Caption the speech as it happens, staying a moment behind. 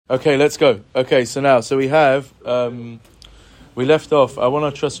Okay, let's go. Okay, so we have we left off. I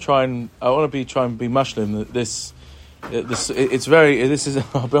want to try and be mushlim. This is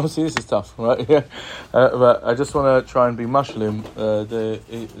I'll be honest, this is tough, right? Yeah, but I just want to try and be mushlim. The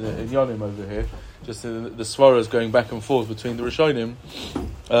Inyanim over here, just the svaras going back and forth between the Rishonim,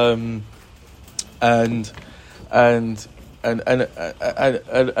 and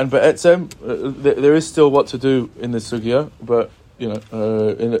Be'etzem, there is still what to do in this sugya, but in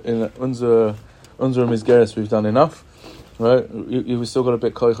unser Mizgeres we've done enough, right? We've still got a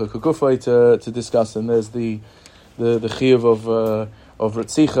bit koicha kugufay to discuss, and there's the chiyuv of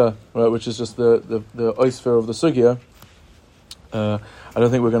Ritzicha, right, which is just the oisfer of the sugya. I don't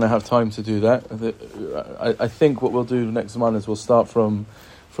think we're going to have time to do that. I think what we'll do next month is we'll start from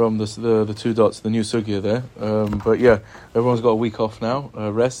the two dots, the new sugya there. But yeah, everyone's got a week off now,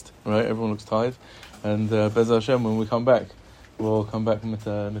 rest, right? Everyone looks tired, and Bez Hashem, when we come back, we'll come back with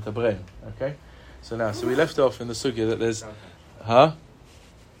a brein. Okay, so we left off in the sugya that there's,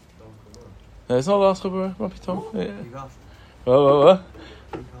 it's not last Chabura, Rabbi Tom. Oh.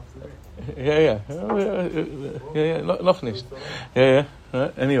 Yeah. Noch nicht. Yeah.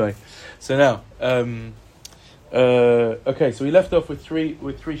 Right. Anyway, so now, okay. So we left off with three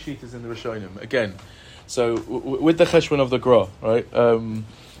sheeters in the Rishonim again. So with the cheshbon of the Gra, right?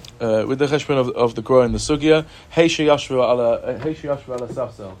 With the cheshbon of the Gra in the Sugya, Hey sheyashvu ala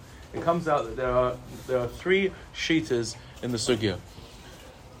safsel. It comes out that there are three sheeters in the Sugya.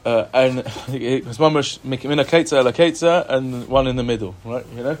 And it's mamash mina keitza ela keitza, and one in the middle, right?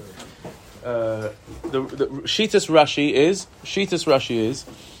 You know, the Shitas Rashi is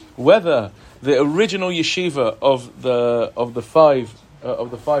whether the original yeshiva of the five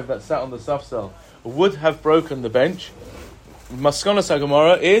that sat on the safsel would have broken the bench. Maskonas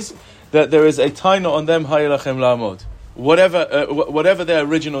HaGemara is that there is a taina on them hayelachem la'amod, whatever their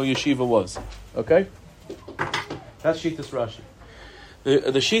original yeshiva was. Okay, that's Shitas Rashi.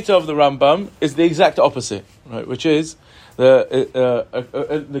 The Shita of the Rambam is the exact opposite, right? Which is the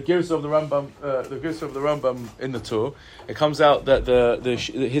Girsa of the Rambam, in the Tur. It comes out that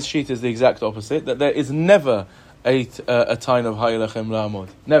his Shita is the exact opposite. That there is never a time of Hayelachem La'amod.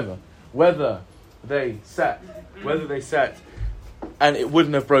 Never. Whether they sat, and it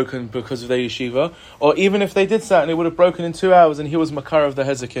wouldn't have broken because of their yeshiva, or even if they did sat and it would have broken in 2 hours and he was makar of the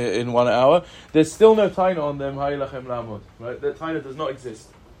hezekah in 1 hour, there's still no taina on them, hayilachem la'amod, right? That taina does not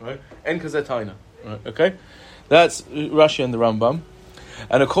exist, right? En kazeh taina, right? Okay? That's Rashi and the Rambam.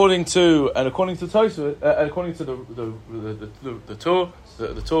 And according to Tosfos, according to the Torah,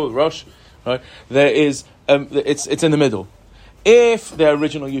 the Rosh, right? There is, it's in the middle. If their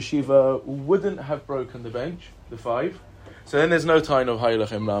original yeshiva wouldn't have broken the bench, the five, so then there's no taina of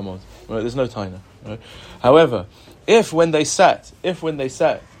hayilachem la'amod, right? There's no taina, right? However, if when they sat, it would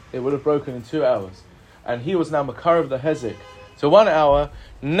have broken in 2 hours, and he was now makar of the hezek to 1 hour,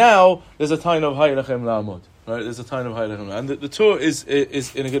 now there's a taina of hayilachem la'amod, right? There's a taina of hayilachem la'amod, and the Torah is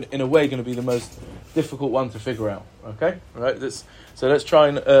in a way going to be the most difficult one to figure out. Okay, right? So let's try.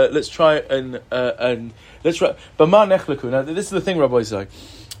 B'ma nechleku. Now this is the thing, Rabbi Isai.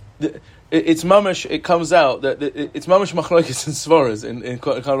 It's mamash. It comes out that it's mamash machlokes and svaras in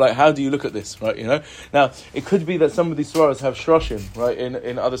kind of like, how do you look at this, right? You know. Now it could be that some of these svaras have shroshim, right?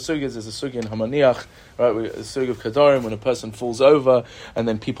 In other sugyas, there's a sugya in Hamaniach, right? A sugya of Kedarim, when a person falls over and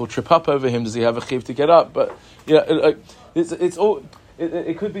then people trip up over him. Does he have a chiv to get up? But it's all.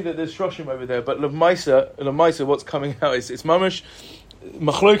 It could be that there's shroshim over there, but l'maisa, what's coming out is it's mamash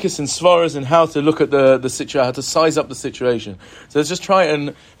machlokes and svaras and how to look at the situation, how to size up the situation. So let's try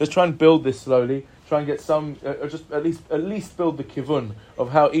and build this slowly. Try and get some, just at least build the kivun of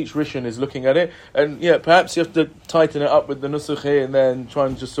how each rishon is looking at it. And yeah, perhaps you have to tighten it up with the nusuch here and then try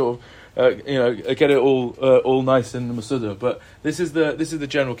and just sort of get it all nice and masuda. But this is the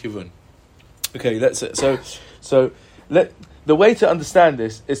general kivun. Okay, that's it. So the way to understand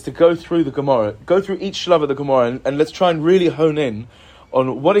this is to go through the Gemara, go through each shlav of the Gemara, and let's try and really hone in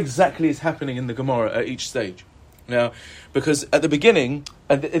on what exactly is happening in the Gemara at each stage. Now, because at the beginning,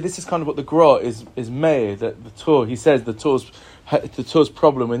 and this is kind of what the Gra is meir, that the Torah, he says the Torah's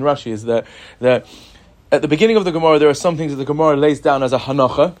problem in Rashi is that at the beginning of the Gemara there are some things that the Gemara lays down as a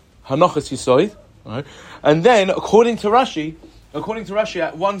hanacha yisoid, right? And then according to Rashi,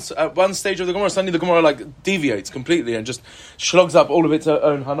 at one stage of the Gemara, suddenly the Gemara deviates completely and just shlogs up all of its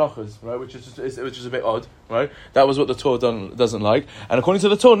own hanachas, right? Which is a bit odd, right? That was what the Torah doesn't like, and according to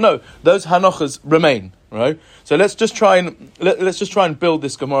the Torah, no, those hanachas remain, right? So let's just try and build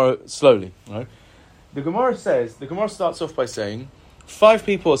this Gemara slowly, right? The Gemara starts off by saying 5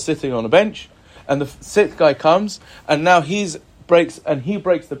 people are sitting on a bench, and the sixth guy comes, and now he's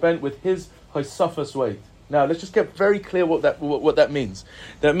breaks the bench with his Hysafas weight. Now, let's just get very clear what that means.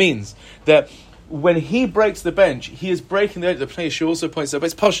 That means that when he breaks the bench, he is breaking the bench. The Pnei also points out, but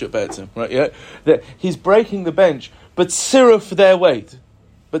it's Pashut Be'etzim, right? Yeah, that he's breaking the bench, but siruf their weight.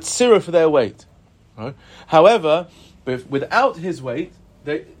 Right? However, without his weight,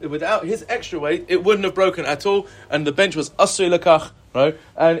 without his extra weight, it wouldn't have broken at all, and the bench was asui lakach, right?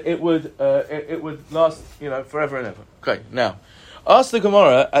 And it would last, forever and ever. Okay, now ask the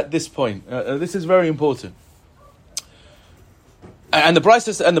Gemara at this point. This is very important. And the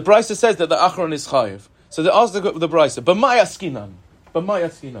Brisa says that the Achron is chayiv. So they ask the Brisa, B'may askinan.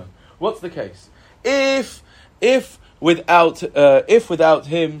 What's the case? If without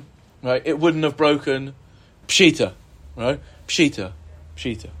him, right, it wouldn't have broken pshita, right? Pshita,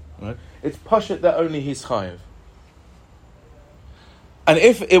 right? It's pashut that only he's chayiv. And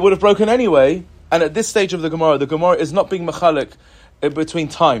if it would have broken anyway, and at this stage of the Gemara is not being machalik between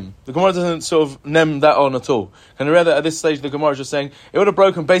time. The Gemara doesn't sort of nem that on at all. And rather at this stage the Gemara is just saying it would have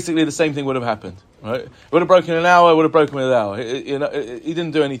broken, basically the same thing would have happened. Right? It would have broken in an hour, it would have broken in an hour. He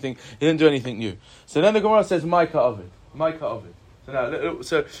didn't do anything new. So then the Gemara says Maika Ovid.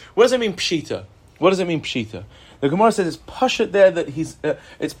 So what does it mean pshita? The Gemara says it's pashut there that he's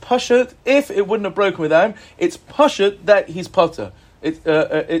it's pashut if it wouldn't have broken without him, it's pashut that he's potter. He's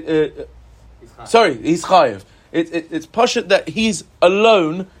chayiv. It's pashut that he's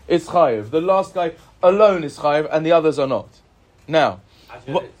alone is chayiv. The last guy alone is chayiv, and the others are not. Now,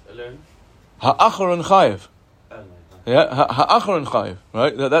 alone. Ha'acharon chayiv. Yeah, ha'acharon chayiv.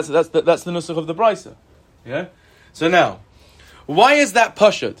 Right. That's the nusach of the brisa. Yeah. So now, why is that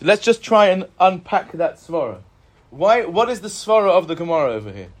pashut? Let's just try and unpack that svara. What is the svara of the Gemara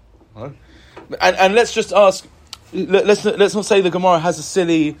over here? Right? And let's just ask. Let's not say the Gemara has a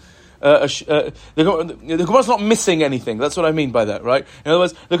silly. The Gemara's not missing anything. That's what I mean by that, right? In other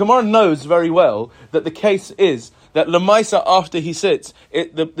words, the Gemara knows very well that the case is that Lamaisa, after he sits,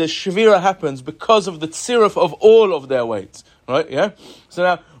 the Shavira happens because of the tziruf of all of their weights, right? Yeah. So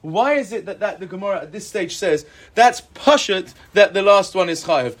now, why is it that the Gemara at this stage says that's pashut that the last one is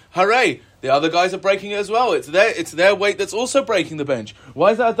chayiv? Hooray! The other guys are breaking it as well. It's their weight that's also breaking the bench.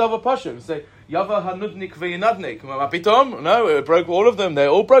 Why is that a davar pashut? Say Yava hanudnik v'yinadnik. No, it broke all of them. They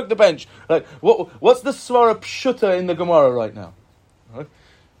all broke the bench. Like what's the svara pshuta in the Gemara right now? Right?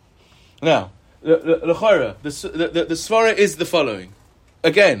 Now, the svara is the following.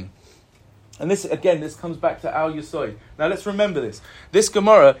 Again, this comes back to Al Yesod. Now let's remember this. This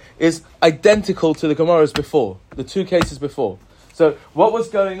Gemara is identical to the Gemaras before, the two cases before. So what was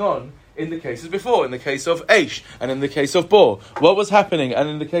going on in the cases before, in the case of Aish, and in the case of Bor? What was happening? And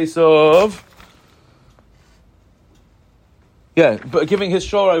in the case of... but giving his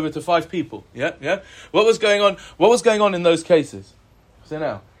shore over to 5 people. What was going on? What was going on in those cases? So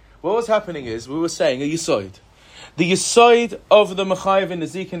now, what was happening is, we were saying a Yesod. The Yesod of the Mechayev in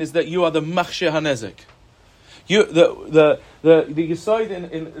Nezikin is that you are the Machshir HaNezek. The Yesod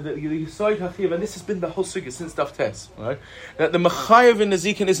in the Yesod Hachiv, and this has been the whole sugya since Daf Tes, right? That the Mechayev in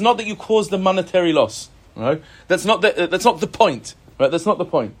Nezikin is not that you cause the monetary loss, right? That's not the point, right? That's not the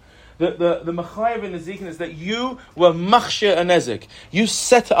point. The Mechayev in Nezikin is that you were Machshir a Nezek. You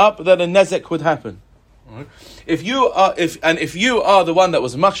set up that a Nezek would happen. Right. If you are the one that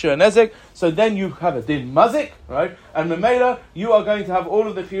was machshir and nezek, so then you have a din mazik, right? And memela, you are going to have all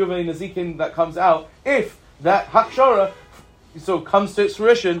of the chiyuvei nezikin that comes out if that hakshara so comes to its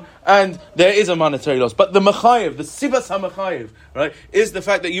fruition and there is a monetary loss. But the mechayev, the sibas ha-mechayev, right, is the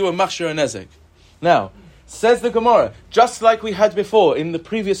fact that you were machshir and nezek. Now, says the Gemara, just like we had before in the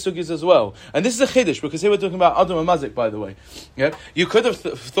previous sugyas as well. And this is a chiddush, because here we're talking about Adam and Mazik, by the way. Yeah, you could have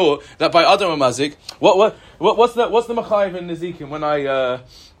thought that by Adam and Mazik, what's the machayiv in Nezikim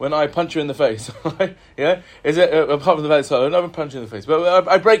when I punch you in the face? Right? Yeah, is it apart from the face? So I don't punch you in the face, but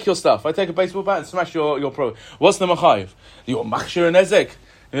I break your stuff. I take a baseball bat and smash your pro. What's the machayiv? You're machshir and nezek.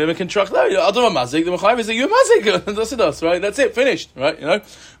 We can truck no, Adam and Mazik. The machayiv is that you're Mazik. That's it, right? That's it. Finished. Right?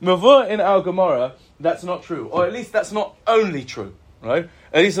 Mavur in our Gemara. That's not true. Or at least that's not only true, right?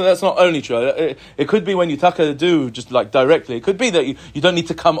 At least that's not only true. It could be when you taka do just like directly. It could be that you don't need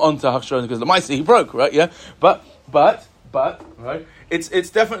to come on to Hachshon because the Maisi he broke, right? Yeah. But right?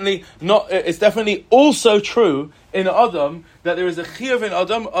 It's definitely not. It's definitely also true in Adam that there is a chiyuv in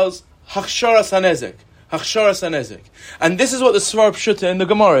Adam as Hachsharas Hanezek. And this is what the Svar Pshuta in the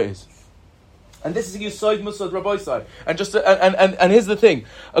Gemara is. And this is Yesod Musad Rabbi. And here's the thing.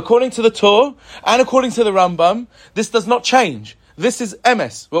 According to the Torah and according to the Rambam, this does not change. This is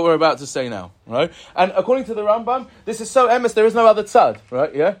emes, what we're about to say now, right? And according to the Rambam, this is so emes, there is no other tzad,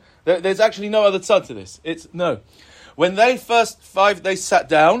 right? Yeah? There's actually no other tzad to this. It's no. when they sat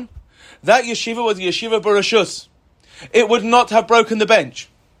down, that yeshiva was yeshiva barashus. It would not have broken the bench.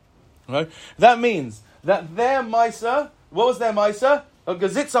 Right? That means that their Maisa, what was their Maisa? A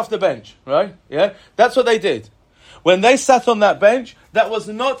gazitz off the bench, right? Yeah? That's what they did. When they sat on that bench, that was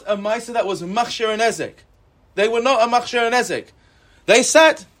not a Maisa, that was machshir and ezek. They were not a machshir and ezek. They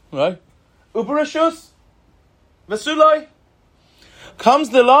sat, right? Uberashus, Vesulai.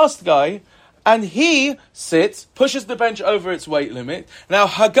 Comes the last guy, and he sits, pushes the bench over its weight limit. Now,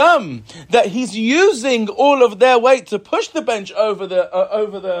 Hagam, that he's using all of their weight to push the bench over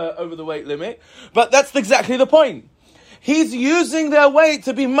the weight limit, but that's exactly the point. He's using their weight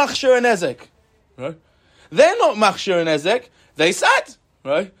to be machshir and ezek. Right? They're not machshir and ezek. They sat.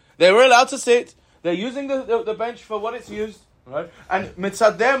 Right? They were allowed to sit. They're using the bench for what it's used. Right? And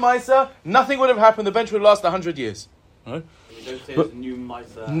mitzad their maisa, nothing would have happened. The bench would last 100 years. Right? You don't say it's a new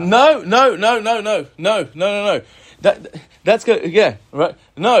maisa. No. That's good. Yeah, right.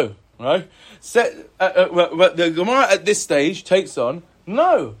 No, right. But the Gemara at this stage takes on.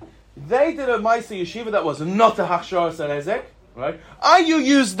 No, they did a maisa yeshiva that was not a hachsharas and ezek. Right?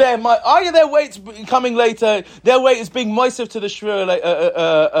 Are their weights coming later? Their weight is being maisiv to the shvira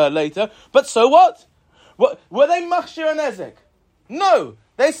later. But so what? Were they machshir and ezek? No.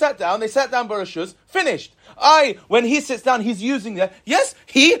 They sat down barashus, finished. When he sits down, he's using that. Yes,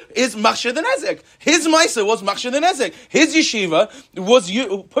 he is machshir than ezek. His maisa was machshir than ezek. His yeshiva was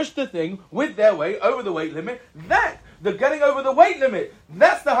pushed the thing with their weight over the weight limit. The getting over the weight limit,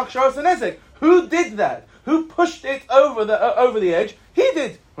 that's the hachsharas and ezek. Who did that? Who pushed it over the edge? He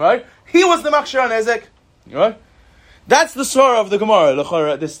did, right? He was the machshir and ezek, right? That's the svara of the Gemara,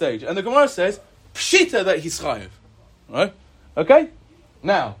 l'chora, at this stage. And the Gemara says, pshita that he's chayiv, right? Okay?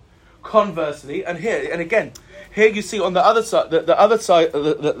 Now, conversely, and again, here you see on the other side, the other side,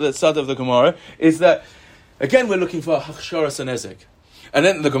 the side of the Gemara is that, again, we're looking for hachsharas and ezek. And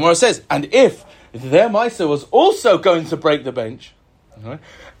then the Gemara says, and if their Maisa was also going to break the bench, right,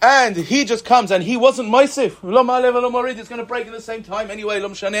 and he just comes and he wasn't Maisif, it's going to break at the same time anyway,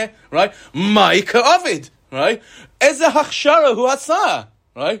 right? Maika Ovid, right? Eze hachshara hu hasa,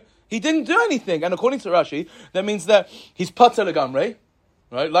 right? He didn't do anything. And according to Rashi, that means that he's pater legamrei,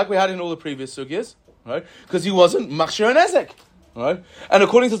 right? Like we had in all the previous sugyas, right? Because he wasn't machshir and ezek, right? And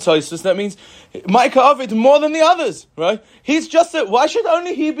according to Tosfos, that means Maika Ovid more than the others, right? He's just why should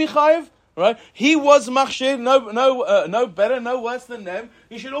only he be chayiv? Right? He was machshir, no better, no worse than them.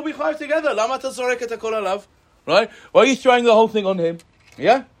 You should all be chayiv together. Lama tazorek et hakol alav? Right? Why are you throwing the whole thing on him?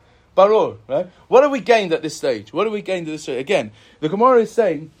 Yeah? Baror, right? What have we gained at this stage? Again, the Gemara is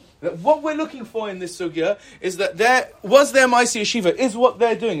saying that what we're looking for in this sugya is that their Maisi Yeshiva is what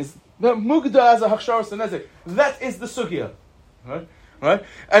they're doing. Is the Mugda as a Hachsharas and Ezek. That is the sugya. Right?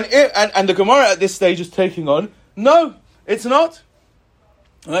 And the Gemara at this stage is taking on, no, it's not.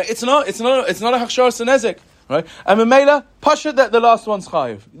 Right? It's not a Hachsharas and Ezek. Right? And Memela, Pasha that the last one's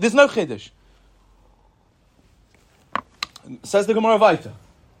chayiv. There's no chiddush. Says the Gemara Vaita.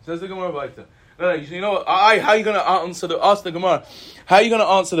 No, you know what? How are you going to ask the Gemara? How are you going to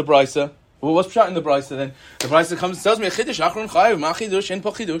answer the Brisa? Well, what's pshat in the Brisa then? The Brisa comes and tells me a chiddush, achron chayiv, ma chiddush, en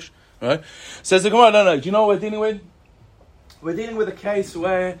po chiddush. Right? Says the Gemara, no. Do you know what we're dealing with? We're dealing with a case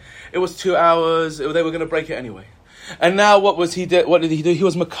where it was 2 hours. They were going to break it anyway. And now what did he do? He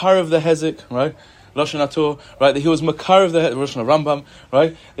was makar of the hezek, right? Lashon Hator, right? He was makar of the Lashon Rambam,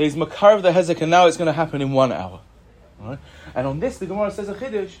 right? He's makar of the hezek, and now it's going to happen in 1 hour, right? And on this, the Gemara says a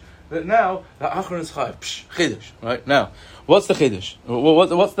chiddush that now the achron is chayiv, chiddush, right? Now, what's the chiddush?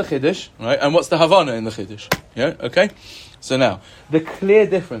 What's the chiddush, right? And what's the havana in the chiddush? Yeah, okay. So now the clear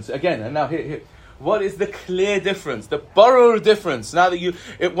difference again, and now here. What is the clear difference? The borrowed difference. Now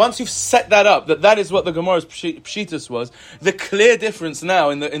that once you've set that up, that is what the Gemara's pshitus was. The clear difference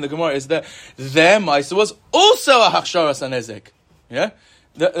now in the Gemara is that their Maisa was also a hachsharas and ezek. Yeah,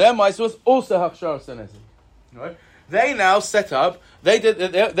 their Maisa was also hachsharas and ezek. Right? They now set up. They did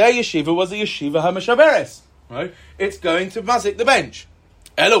their yeshiva was a yeshiva hamashaberes. Right? It's going to mazik the bench.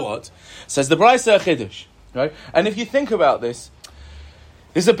 Elawat says the Brisa chiddush. Right? And if you think about this.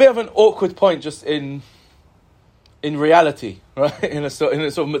 It's a bit of an awkward point just in reality, right? In a sort of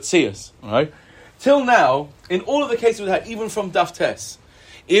metzius, right? Till now, in all of the cases we had, even from Daf Tes,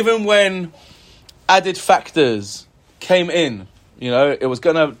 even when added factors came in, it was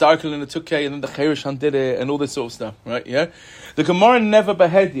going to darken in the Tukei, and then the Cherishan did it, and all this sort of stuff, right? Yeah, the Gemara never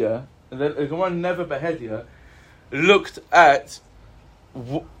behedia. The Gemara never behedia looked at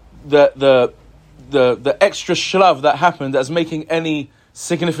the extra shlav that happened as making any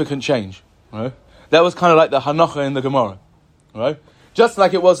significant change, right? That was kind of like the hanacha in the Gemara, right? Just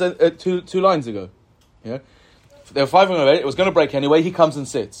like it was two lines ago, yeah. they were 5 of it. It was going to break anyway. He comes and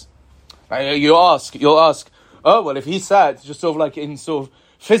sits. You'll ask, oh, well, if he sat, just sort of like in sort of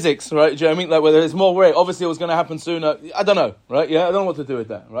physics, right? Do you know what I mean? Like, whether there's more weight, obviously it was going to happen sooner. I don't know, right? Yeah, I don't know what to do with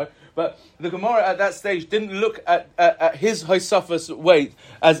that, right? But the Gemara at that stage didn't look at his Hoysafas weight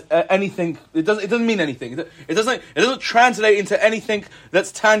as anything. It doesn't mean anything. It doesn't translate into anything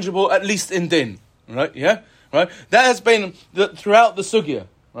that's tangible, at least in din, right? Yeah, right. That has been throughout the sugya,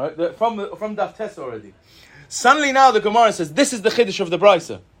 right? From Daf Tes already. Suddenly now the Gemara says this is the chiddush of the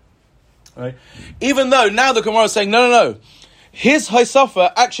Brisa, right? Even though now the Gemara is saying no. His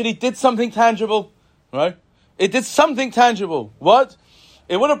Hoysafa actually did something tangible, right? It did something tangible. What?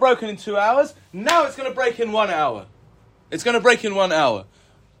 It would have broken in 2 hours. Now it's going to break in 1 hour. It's going to break in 1 hour.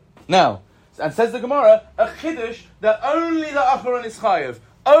 Now, and says the Gemara, a chiddush that only the Acharon is chayiv.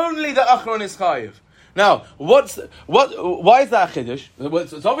 Only the Acharon is chayiv. Now, why is that a chiddush? Well,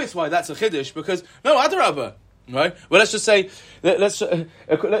 it's obvious why that's a chiddush, because, no, Adarabah. Right? Well, let's just say, let's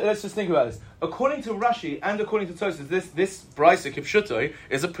just think about this. According to Rashi and according to Tosfos, this Brisa Kipshutoi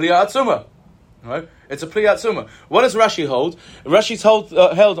is a Pliya Atzuma. Right? It's a Pliya Atzuma. What does Rashi hold? Rashi's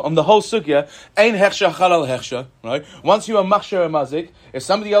held on the whole sugya, Ein Hechsha Chalal Hechsha. Right? Once you are Machsher Mazik, if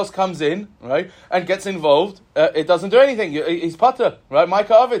somebody else comes in, right, and gets involved, it doesn't do anything. He's Pater, right?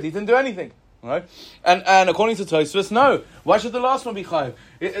 Micah Ovid, he didn't do anything. Right? And according to Tosfos, no. Why should the last one be chayiv?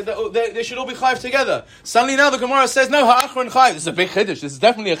 They should all be chayiv together. Suddenly now the Gemara says, no, ha'achron chayiv. This is a big chiddush. This is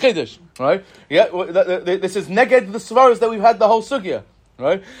definitely a chiddush. Right? Yeah, this is neged the svaros that we've had the whole sugya.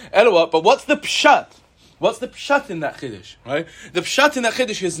 Right? Elowat, but what's the pshat? What's the pshat in that chiddush? Right? The pshat in that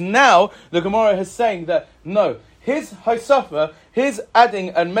chiddush is now the Gemara is saying that, no, his Hoysafa, his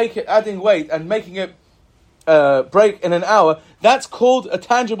adding weight and making it break in an hour, that's called a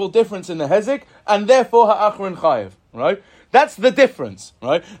tangible difference in the hezek, and therefore ha'achron chayiv, right? That's the difference,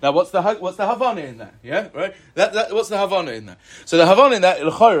 right? Now, what's the havana in that? Yeah, right. What's the havana in that? So the havana in that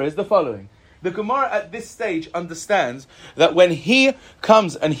l'chayra is the following: the Gemara at this stage understands that when he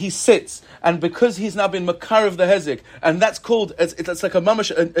comes and he sits, and because he's now been makar of the hezek, and that's called it's like a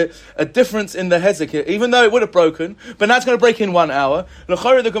mamash, a difference in the hezek, even though it would have broken, but now it's going to break in 1 hour.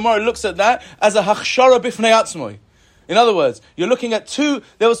 L'chayra, the Gemara looks at that as a hachshara bifnei atzmoi. In other words, you're looking at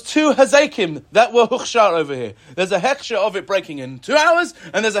there was two hazekim that were huchshar over here. There's a hechsha of it breaking in 2 hours,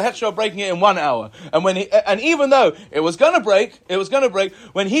 and there's a hechsha of breaking it in 1 hour. And even though it was going to break,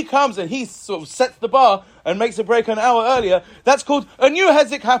 when he comes and he sort of sets the bar and makes it break an hour earlier, that's called a new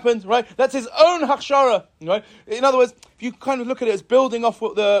hezek happened, right? That's his own hachshara, right? In other words, if you kind of look at it as building off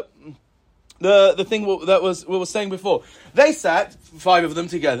what the thing that we were saying before. They sat, 5 of them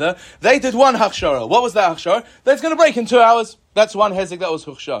together, they did one hachshara. What was that hachshara? That's going to break in 2 hours. That's one hezek, that was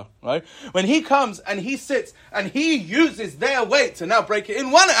huchshar, right? When he comes and he sits and he uses their weight to now break it in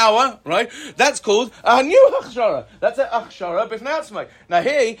 1 hour, right? That's called a new hachshara. That's a hachshara b'fnei atzmai. Now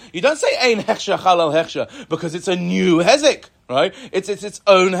here, you don't say ein hechsha chalal hechsha, because it's a new hezek, right? It's its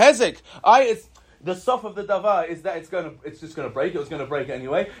own hezek. The sof of the davar is that it's just going to break. It was going to break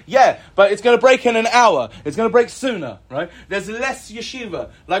anyway. Yeah, but it's going to break in an hour. It's going to break sooner, right? There's less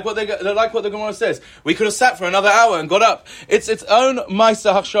yeshiva, like what the Gemara says. We could have sat for another hour and got up. It's its own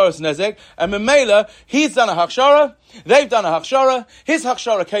ma'isa hachsharas nezek, and Memela, he's done a hachshara, they've done a hachshara, his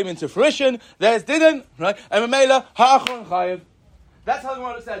hachshara came into fruition, theirs didn't, right? And Memela, ha'achron chayiv. That's how the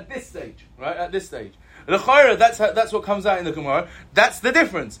Gemara looks at this stage, right? At this stage. L'chayra, that's what comes out in the Gemara. That's the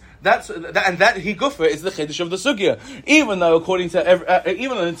difference. That higufa is the chiddush of the sugya. Even though, according to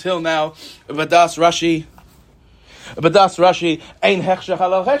even until now, Badas Rashi, ein hechsha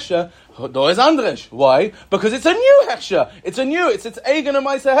halal hechsha. Do is andresh. Why? Because it's a new hechsha. It's eigen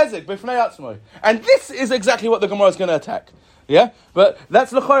amaisa hezek b'fnei atzmoi. And this is exactly what the Gemara is going to attack. Yeah, but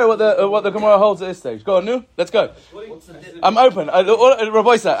that's l'chayra what the Gemara holds at this stage. Go on, Nu. Let's go. I'm open.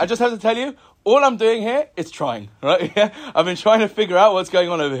 Rabbi Isa, I just have to tell you. All I'm doing here is trying, right? Yeah? I've been trying to figure out what's going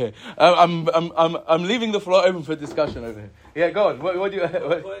on over here. I'm leaving the floor open for discussion over here. Yeah, go on. What do you?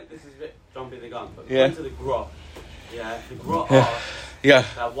 This is a bit jumping the gun, but according to the Gra, the Gra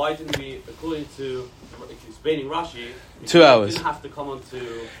asked, why didn't we, according to explaining Rashi, 2 hours. Didn't have to come on to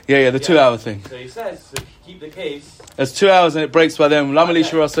the 2 hour thing. So he says to keep the case. It's 2 hours and it breaks by them. Lamali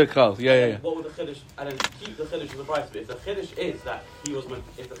shirasa kal. Yeah. What would the chiddush and then keep the chiddush of the price? If the chiddush is that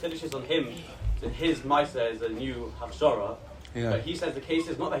if the chiddush is on him, then his ma'aser is a new hachshara. Yeah. But he says the case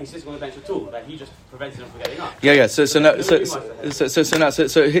is not that he's sitting on the bench at all; that he just prevented him from getting up. Yeah. So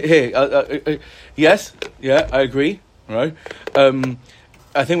here, yes, I agree. Right.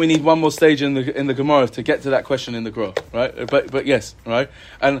 I think we need one more stage in the Gemara to get to that question in the Gra, right? But yes, right?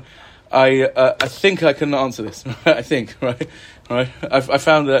 And I think I can answer this. Right? I think, right? I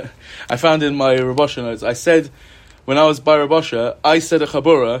found in my Rebosha notes. I said when I was by Rabosha, I said a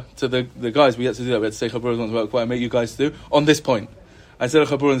chabura to the guys. We had to do that. We had to say chaburas once about what I make you guys do on this point. I said a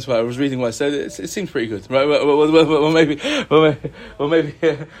chabura on this point. I was reading what I said. It seems pretty good, right? We'll maybe go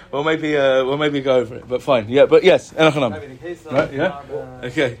over it. But fine, yeah. But yes, enochanami. Right? Yeah.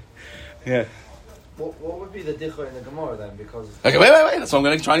 Okay. Yeah. What would be the dicha in the Gemara then? Because okay, wait. That's what I'm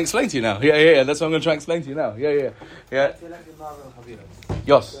going to try and explain to you now. Yeah. That's what I'm going to try and explain to you now. Yeah. Yes.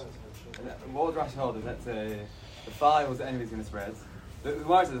 What would Rashi hold is that the fire was the enemy's going to spread. The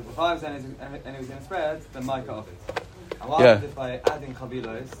Gemara says if the fire was the enemy's going to spread, then Micah of it. And what happens if by adding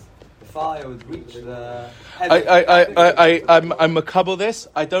kabilos, the fire would reach the head? I'm makabel this.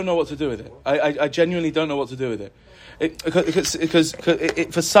 I don't know what to do with it. I genuinely don't know what to do with it. Because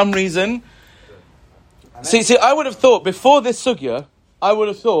for some reason. See, I would have thought, before this sugya,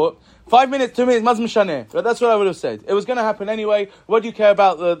 5 minutes, 2 minutes, maz mishaneh. But that's what I would have said. It was going to happen anyway. What do you care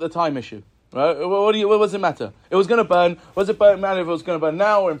about the time issue? Right? What does it matter? It was going to burn. Was it matter if it was going to burn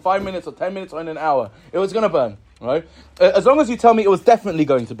now, or in 5 minutes, or 10 minutes, or in an hour? It was going to burn, right? As long as you tell me it was definitely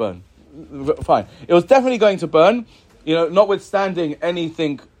going to burn. Fine. It was definitely going to burn, notwithstanding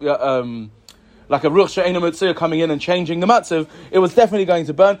anything... like a ruch she'eino mitzvah coming in and changing the matzav, it was definitely going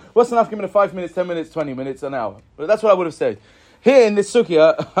to burn. What's enough? Give me 5 minutes, 10 minutes, 20 minutes, an hour. But that's what I would have said. Here in this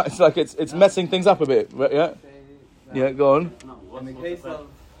sugya, it's like it's messing things up a bit. Right? Yeah. Yeah. Go on. In the case of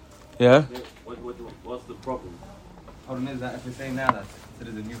what's the problem? Problem is that if we're saying now that it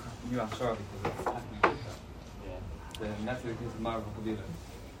is a new ashara because it's happening then that's the case of Marav Kabilos.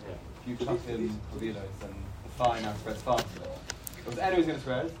 If you chuck in Kabilos and the fire now spreads faster. Because the enemy's going to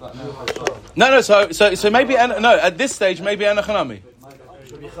spread, but no. So maybe at this stage maybe anachanami.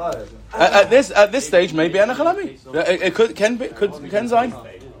 At this stage maybe anachanami. It can sein.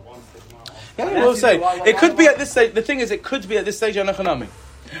 Yeah, we'll say it could be at this stage. The thing is, it could be at this stage anachanami.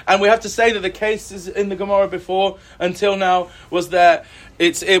 And we have to say that the cases in the Gemara before until now was that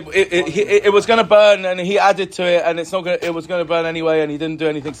it was going to burn and he added to it and it was going to burn anyway and he didn't do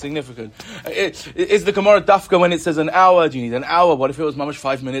anything significant. Is the Gemara dafka when it says an hour? Do you need an hour? What if it was mamash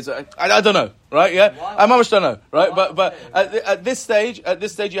 5 minutes? I don't know, right? Yeah, I mamash don't know, right? But at this stage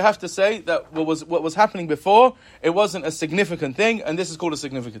you have to say that what was happening before, it wasn't a significant thing, and this is called a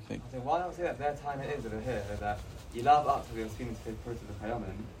significant thing. So why not say that their time it is over here that you love up to the Osfinim to take to the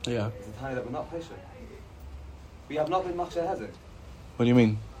Chayamin? Yeah, it's a time that we're not patient. We have not been machshir hezek. What do you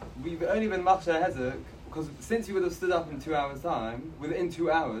mean? We've only been machshir hezek because since you would have stood up in 2 hours' time, within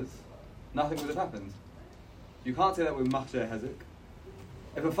 2 hours, nothing would have happened. You can't say that we're machshir hezek.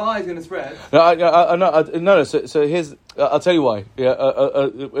 If a fire is going to spread, no. So here's, I'll tell you why. Yeah,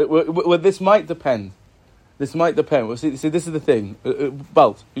 well, this might depend. This might depend. Well, see, this is the thing.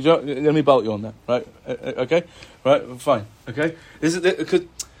 Bolt. Let me bolt you on that, right? Okay, right, fine. Okay, this is because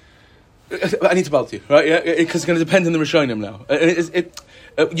I need to bolt you, right? Yeah, because it's going to depend on the Rishonim now.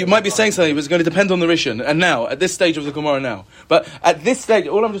 You might be saying something, but it's going to depend on the Rishon. And now, at this stage of the Gemara, now, but at this stage,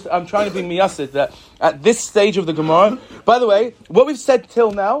 I'm trying to be miyasid that at this stage of the Gemara. By the way, what we've said till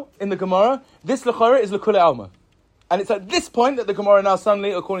now in the Gemara, this lechora is lekule alma. And it's at this point that the Gemara now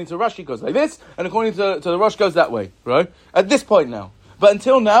suddenly, according to Rashi, goes like this, and according to the Rosh goes that way, right? At this point now. But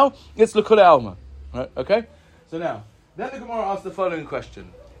until now, it's L'Kule Alma, right? Okay? So now, then the Gemara asks the following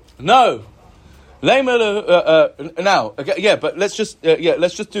question. No! Now, okay, yeah, but let's just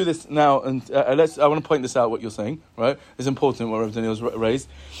do this now, and I want to point this out, what you're saying, right? It's important what Rav Daniel's raised.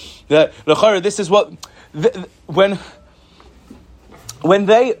 That, this is what, when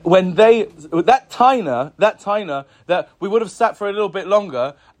they that taina that we would have sat for a little bit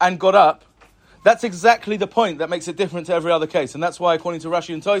longer and got up, that's exactly the point that makes it different to every other case, and that's why according to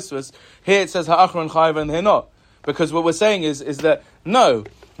Rashi and Tosfos here it says ha'achron chayav and here not, because what we're saying is that no,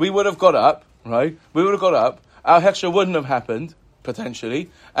 we would have got up, right? We would have got up. Our hechsher wouldn't have happened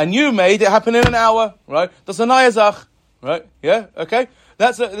potentially, and you made it happen in an hour, right? That's a nayazach, right? Yeah, okay.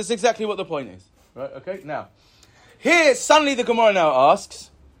 That's exactly what the point is, right? Okay, now. Here, suddenly the Gemara now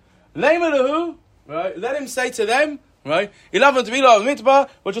asks, Leimalahu, right? Let him say to them, right?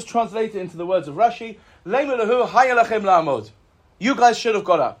 We'll just translate it into the words of Rashi. Leimalahu, hayalachem la'amod. You guys should have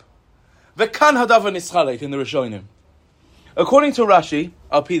got up. V'kan hadavar nischalek in the Rishonim. According to Rashi,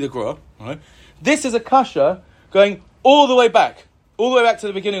 Al Pi the Gra, right? This is a kasha going all the way back to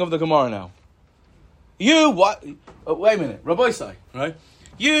the beginning of the Gemara now. Wait a minute, Rabbi Sai, right?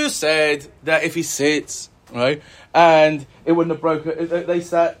 You said that if he sits, right, and it wouldn't have broken. They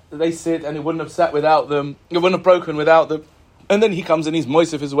sit, and it wouldn't have sat without them. It wouldn't have broken without them. And then he comes and he's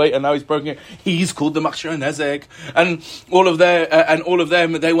moist of his weight, and now he's broken it. He's called the machshir nezek, and all of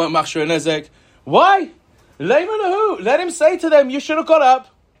them, they weren't machshir nezek. Why? Let him say to them, you should have got up,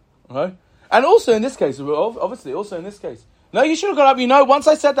 right? And also in this case, obviously, also in this case. No, you should have got up. You know, once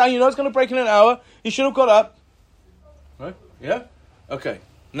I sat down, you know it's going to break in an hour. You should have got up. Right? Yeah? Okay.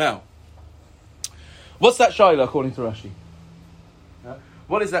 Now, what's that shaila according to Rashi?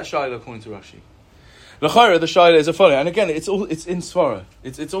 What is that shaila according to Rashi? L'chayra, the shaila is a following, and again, it's in svara.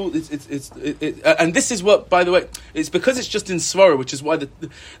 And this is what, by the way, it's because it's just in svara, which is why the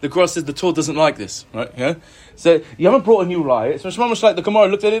Gra says the Torah doesn't like this, right? Yeah. So you haven't brought a new raya. It's much like the Gemara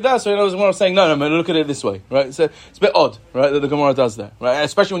looked at it there, so the Gemara saying no, look at it this way, right? So it's a bit odd, right, that the Gemara does that, right?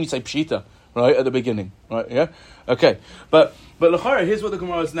 Especially when you say pshita, right, at the beginning, right? Yeah. Okay, but l'chayra, here's what the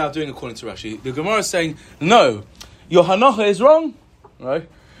Gemara is now doing according to Rashi. The Gemara is saying no, your hanacha is wrong, right?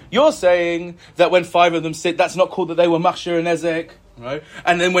 You're saying that when 5 of them sit, that's not called that they were machshir and nezek, right?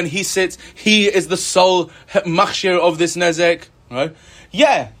 And then when he sits, he is the sole machshir of this nezek, right?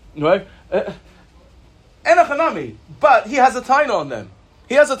 Yeah, right? Enochanami, but he has a taina on them.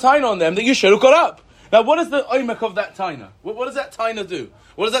 He has a taina on them that you should have got up. Now, what is the oimek of that taina? What does that taina do?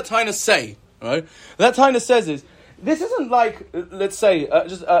 What does that taina say, right? That taina says is, this isn't like, let's say,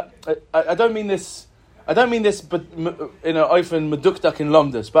 I don't mean this, but in an oifen medukdak in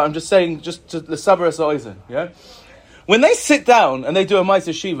lomdus. But I'm just saying, just to the sabaras oizen. Yeah, when they sit down and they do a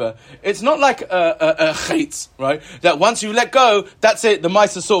ma'aser shiva, it's not like a chait, right? That once you let go, that's it. The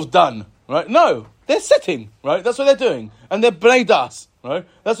ma'aser sort of done, right? No, they're sitting, right? That's what they're doing, and they're bnei das, right?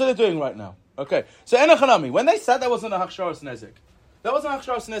 That's what they're doing right now. Okay, so enochanami, when they sat, that wasn't a hachsharas nezek. That wasn't a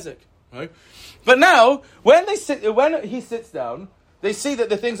hachsharas nezek, right? But now, when he sits down, they see that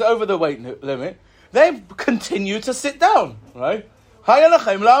the thing's over the weight limit. They continue to sit down, right?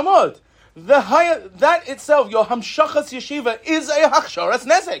 Hayalachem la'amod. That itself, your hamshachas yeshiva, is a hachsharas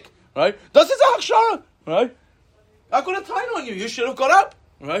nezek, right? This is a hachshara, right? I got a time on you. You should have got up,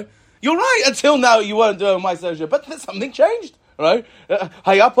 right? You're right. Until now, you weren't doing my session, but something changed, right?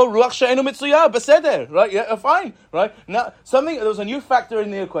 Hayapo ruach she'enu mitzuyah beseder, right? Yeah, fine, right? Now, there was a new factor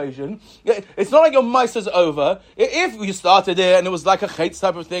in the equation. It's not like your mice over. If you started it and it was like a chait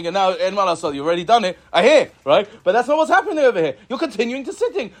type of thing, and now in malasol you've already done it, I hear, right? But that's not what's happening over here. You're continuing to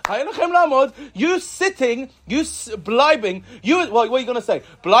sitting. You sitting, you blibing. What are you going to say?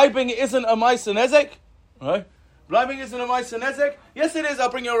 Blibing isn't a mice and ezek, right? Blibing isn't a ma'aser nezek? Yes, it is. I'll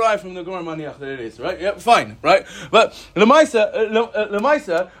bring you a raya from the Gemara Maniach that it is, right? Yeah, fine, right? But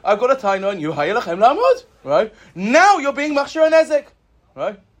l'ma'aser, I've got a taina on you. Hayelachem la'amod, right? Now you're being machshir and nezek,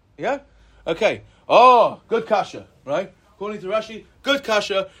 right? Yeah, okay. Oh, good kasha, right? According to Rashi, good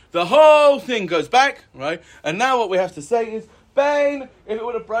kasha. The whole thing goes back, right? And now what we have to say is, Bain, if it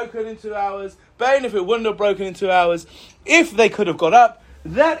would have broken in 2 hours. Bain, if it wouldn't have broken in 2 hours. If they could have got up,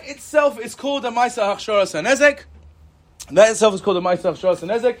 that itself is called a ma'aser hachsharas and nezek. That itself is called a ma'aser hachsharas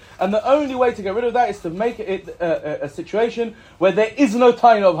and nezek, and the only way to get rid of that is to make it a situation where there is no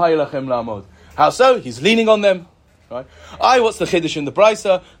taina of hayelachem la'amod. How so? He's leaning on them, right? What's the chiddush in the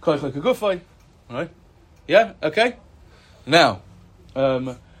brisa? Koich lekagufay, right? Yeah, okay. Now,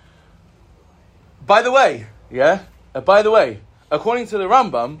 by the way, according to the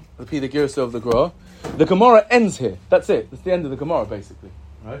Rambam, the Pida Girsa of the Gra, the Gemara ends here. That's it. That's the end of the Gemara, basically,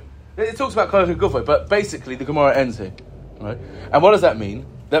 right? It talks about koich lekagufay, but basically the Gemara ends here. Right? And what does that mean?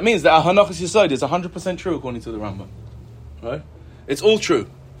 That means that our Hanachas Yesod is 100% true according to the Rambam. Right? It's all true.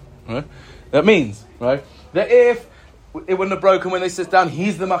 Right? That means, right, that if it wouldn't have broken when they sit down,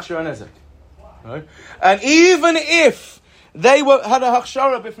 he's the Machshir and Ezek. Right? And even if they had a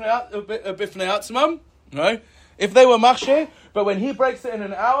Hachshara Bifnei Atzmam, right? If they were Machshir, but when he breaks it in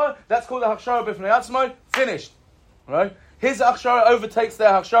an hour, that's called a Hachshara Bifnei Atzmam, finished. Right? His achshara overtakes their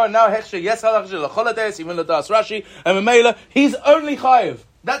achshara. Now hechsher yes halachshir lacholadeis even ladas Rashi and Mamela. He's only chayiv.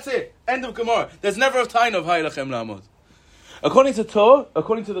 That's it. End of Gemara. There's never a time of hayilachem la'amod. According to the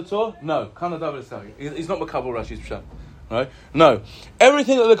Torah, no. He's not makabel Rashi's pshat. Right? No.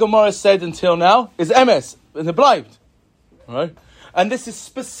 Everything that the Gemara said until now is emes and the blibed. Right? And this is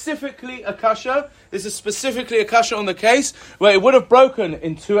specifically a kasha. This is specifically a kasha on the case where it would have broken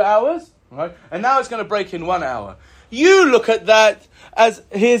in 2 hours, right? And now it's going to break in 1 hour. You look at that as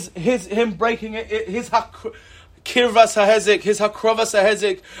him breaking it, his kirvas hahezik, his hakrovas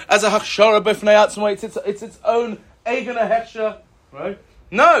hahezik, as a hachshara b'fnei atzmo. It's its own eigen hechsher, right?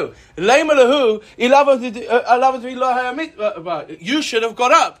 No, leima lehu you should have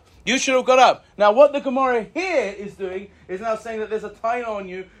got up. You should have got up. Now, what the Gemara here is doing is now saying that there's a taina on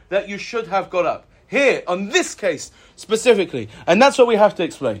you that you should have got up. Here, on this case specifically, and that's what we have to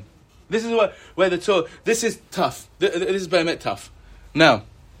explain. This is where the Torah. This is tough. This is behemet tough. Now,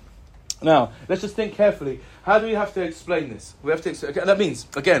 let's just think carefully. How do we have to explain this? We have to. That means,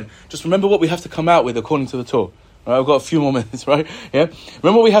 again, just remember what we have to come out with according to the Torah. Right, I've got a few more minutes, right? Yeah.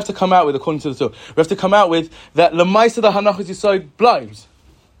 Remember what we have to come out with according to the Torah. We have to come out with that Lamaisa the Hanachas Yisod blimes.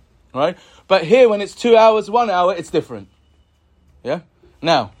 Right? But here when it's 2 hours, 1 hour, it's different. Yeah?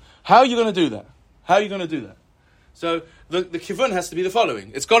 Now, how are you going to do that? How are you going to do that? So the kivun has to be the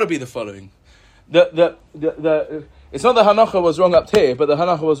following. It's got to be the following. It's not the Hanacha was wrong up here, but the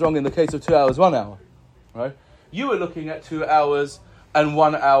Hanacha was wrong in the case of 2 hours, 1 hour. Right? You were looking at 2 hours and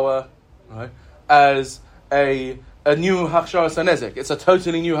 1 hour, right, as a new Hachshara Sanezek. It's a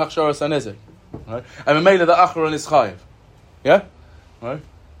totally new Hachshara Sanezek. Right? And Mamela the Acharon is Chayiv. Yeah? Right?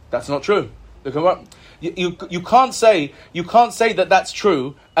 That's not true. You can't say that that's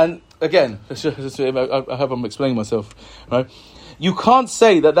true. And again, I hope I'm explaining myself. Right? You can't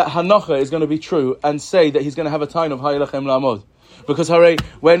say that Hanacha is going to be true and say that he's going to have a time of Hayelachem La'amod. Because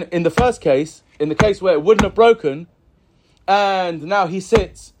when in the first case, in the case where it wouldn't have broken, and now he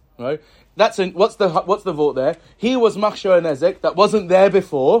sits, right? What's the vault there? He was machshor nezek that wasn't there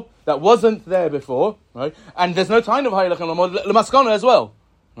before. Right? And there's no time of Hayelachem La'amod l'maskana as well.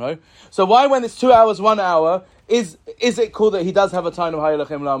 Right? So why, when it's 2 hours, 1 hour, is it cool that he does have a time of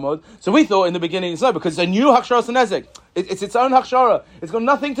Hayelachem La'amod? So we thought in the beginning it's no, because it's a new Hachshara Sanezek. It's its own Hachshara. It's got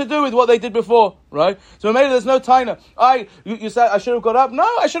nothing to do with what they did before, right? So maybe there's no taina. You said I should have got up. No,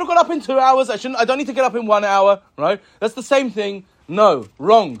 I should have got up in 2 hours. I don't need to get up in 1 hour, right? That's the same thing. No,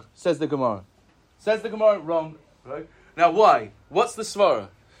 wrong, says the Gemara. Wrong, right? Now why? What's the svara?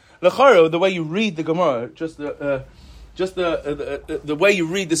 L'charo, the way you read the Gemara, the way you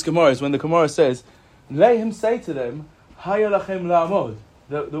read this Gemara is when the Gemara says, let him say to them, Hayelachem La'amod.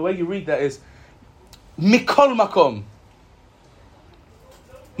 The way you read that is, Mikol Makom.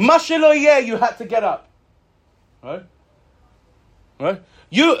 Mashelo you had to get up. Right?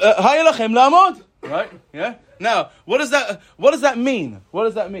 You, Hayelachem La'amod. Right? Yeah? Now, what does that mean?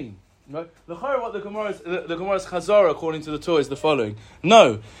 Right? What the Gemara's Chazara, according to the Torah, is the following.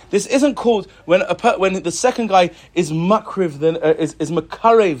 No, this isn't called when the second guy is makriv, is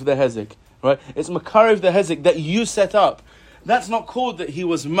makarev the hezek, right? It's makarev the hezek that you set up. That's not called that he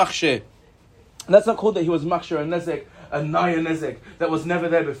was machshir. That's not called that he was machshir a nezek, a naya nezek that was never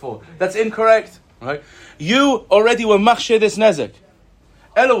there before. That's incorrect, right? You already were machshir this nezek.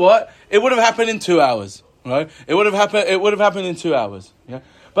 Ella what? It would have happened in 2 hours, right? It would have happened in 2 hours. Yeah.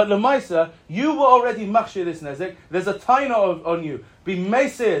 But Lamaisa, you were already machshir this nezek. There's a taina on you. Be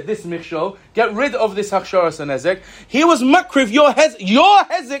meisir this michshol. Get rid of this hachshara nezek. He was makriv your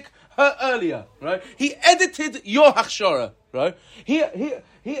hezek earlier, right? He edited your hachshara, right? He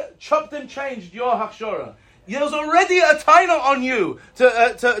chopped and changed your hachshara. There was already a taina on you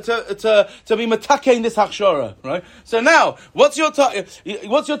to be matakein this hachshara, right? So now, what's your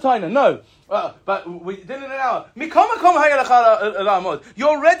taina? No. But we did it in an hour. You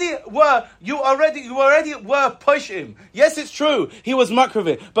already were pushing. Yes, it's true. He was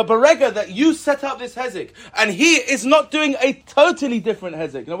makravit. But Berega, that you set up this hezek, and he is not doing a totally different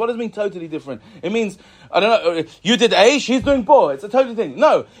hezek. Now, what does it mean totally different? It means, I don't know, you did Aish, he's doing Bo. It's a totally thing.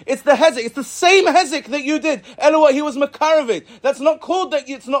 No, it's the hezek. It's the same hezek that you did. Eloah, he was makaravit. That's not called that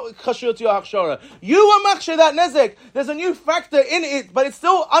it's not kashur to your hachshara. You were machshir that nezek. There's a new factor in it, but it's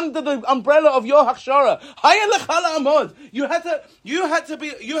still under the umbrella of your hachshara. You had to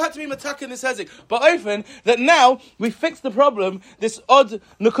be matakin this hezek. But often that now we fixed the problem. This odd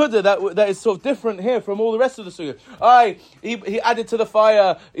nakuda that is sort of different here from all the rest of the sugya. He added to the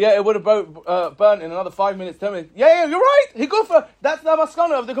fire. Yeah, it would have burnt in another 5 minutes, 10 minutes. Yeah, you're right. He go for that's the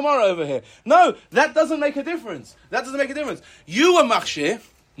maskana of the Gemara over here. No, that doesn't make a difference. You were machshir.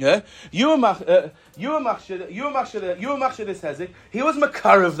 Yeah, you were machshir this hezek. He was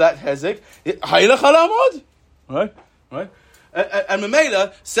makar of that hezek. Haylach halamod. Right. And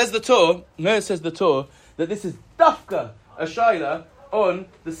Mamela says the Torah that this is dafka a shayla on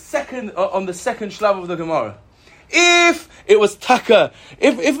the second shlav of the Gemara. If it was taka,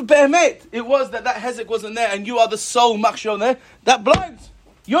 if behemet, it was that hezek wasn't there, and you are the sole machshir on there, that blinds.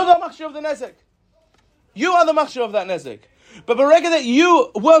 You're the machshir of the nezek. You are the machshir of that nezek. But Berega that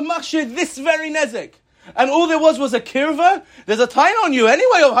you were machshir this very nezek, and all there was a kirva, there's a tain on you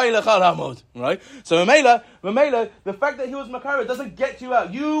anyway of haylach halamod, right? So Mamela, the fact that he was makara doesn't get you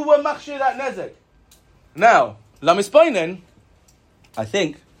out. You were machshir that nezek. Now, lamispainen, I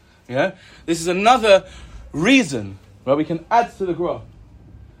think, this is another reason, right? We can add to the graph.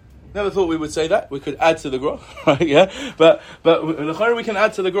 Never thought we would say that. We could add to the graph, right? Yeah, but we can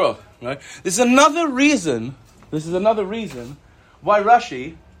add to the graph, right? This is another reason why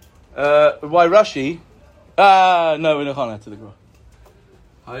Rashi. No, we can't add to the graph.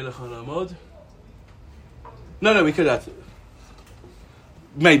 No, we could add to.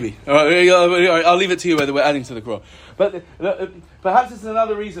 Maybe. All right, I'll leave it to you whether we're adding to the Gemara. But perhaps it's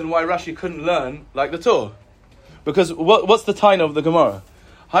another reason why Rashi couldn't learn like the Torah. Because what's the taina of the Gemara?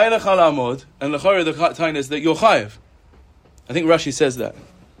 Hayalech al amod, and l'chorah the taina is that you're chayev. I think Rashi says that.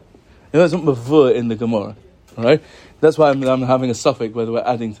 There's not mavur in the Gemara. All right? That's why I'm having a suffix whether we're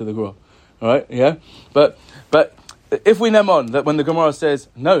adding to the Gemara. All right? Yeah? But if we name on that when the Gemara says,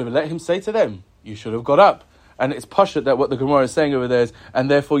 no, let him say to them, you should have got up. And it's pashut that what the Gemara is saying over there is, and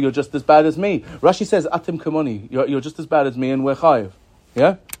therefore you're just as bad as me. Rashi says, atim kamoni, you're just as bad as me and we're chayev.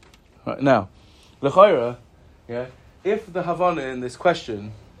 Yeah? Right, now, l'chayra, yeah, if the Havana in this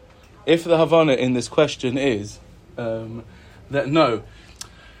question is that no,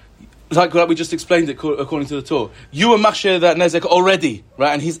 like we just explained it according to the Torah, you were machshir that nezek already,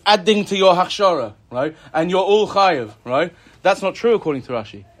 right? And he's adding to your hachshara, right? And you're all chayev, right? That's not true according to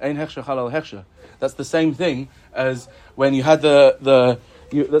Rashi. Ein hechsher halal hechsher. That's the same thing as when you had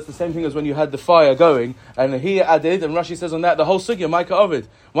that's the same thing as when you had the fire going, and he added, and Rashi says on that the whole sugya Micah Ovid.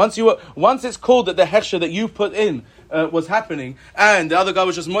 Once it's called that the hechsher that you put in was happening, and the other guy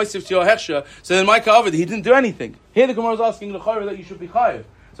was just moistif to your hechsher, so then Micah Ovid, he didn't do anything. Here the Gemara is asking l'chayra that you should be chayev.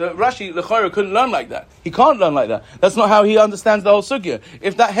 So Rashi l'chayra couldn't learn like that. He can't learn like that. That's not how he understands the whole sugya.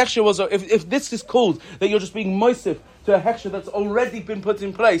 If that hechsher was, if this is called that you're just being moistif to a hechsher that's already been put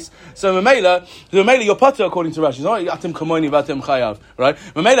in place, so Mamela you're potter according to Rashi. It's not atim kamoni v'atim chayav, right?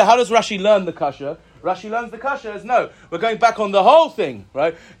 Mamela, how does Rashi learn the kasha? Rashi learns the kasha as no. We're going back on the whole thing,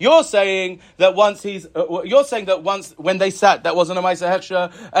 right? You're saying that once when they sat, that wasn't a Maisa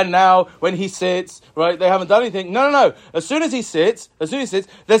Heksha, and now when he sits, right, they haven't done anything. No. As soon as he sits, there's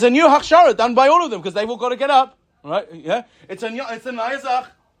a new Hakshara done by all of them because they've all got to get up, right? Yeah, it's a Nayazach,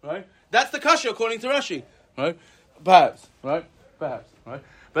 right? That's the kasha according to Rashi, right? Perhaps, right?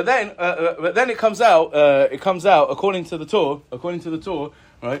 But then it comes out according to the Torah,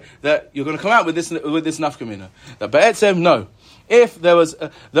 right, that you're going to come out with this nafkamina. That Ba'etzem, no. If there was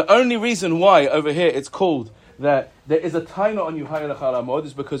the only reason why over here it's called that there is a taina on you hayalach al amod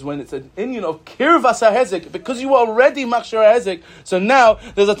is because when it's an inyan of kirvas hezek, because you were already machshir hezek, so now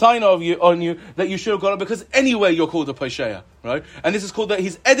there's a taina on you that you should have got up because anyway you're called a paisheya, right? And this is called that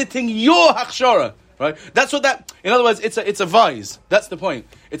he's editing your hachshara. Right? That's what that. In other words, it's a vise. That's the point.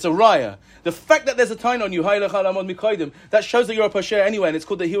 It's a raya. The fact that there's a taina on you, that shows that you're a pasheya anyway, and it's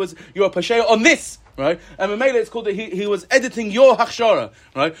called that you're a pasheya on this, right? And Mamela, it's called that he was editing your hachshara,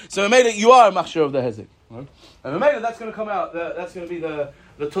 right? So Mamela, you are a machshara of the hezek, right? And Mamela, that's going to come out. That's going to be the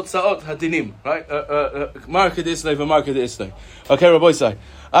totzaot hadinim, right? Market islay v'market islay. Okay, Rabbi Say,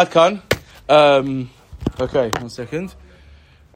 Adkan. Okay, 1 second.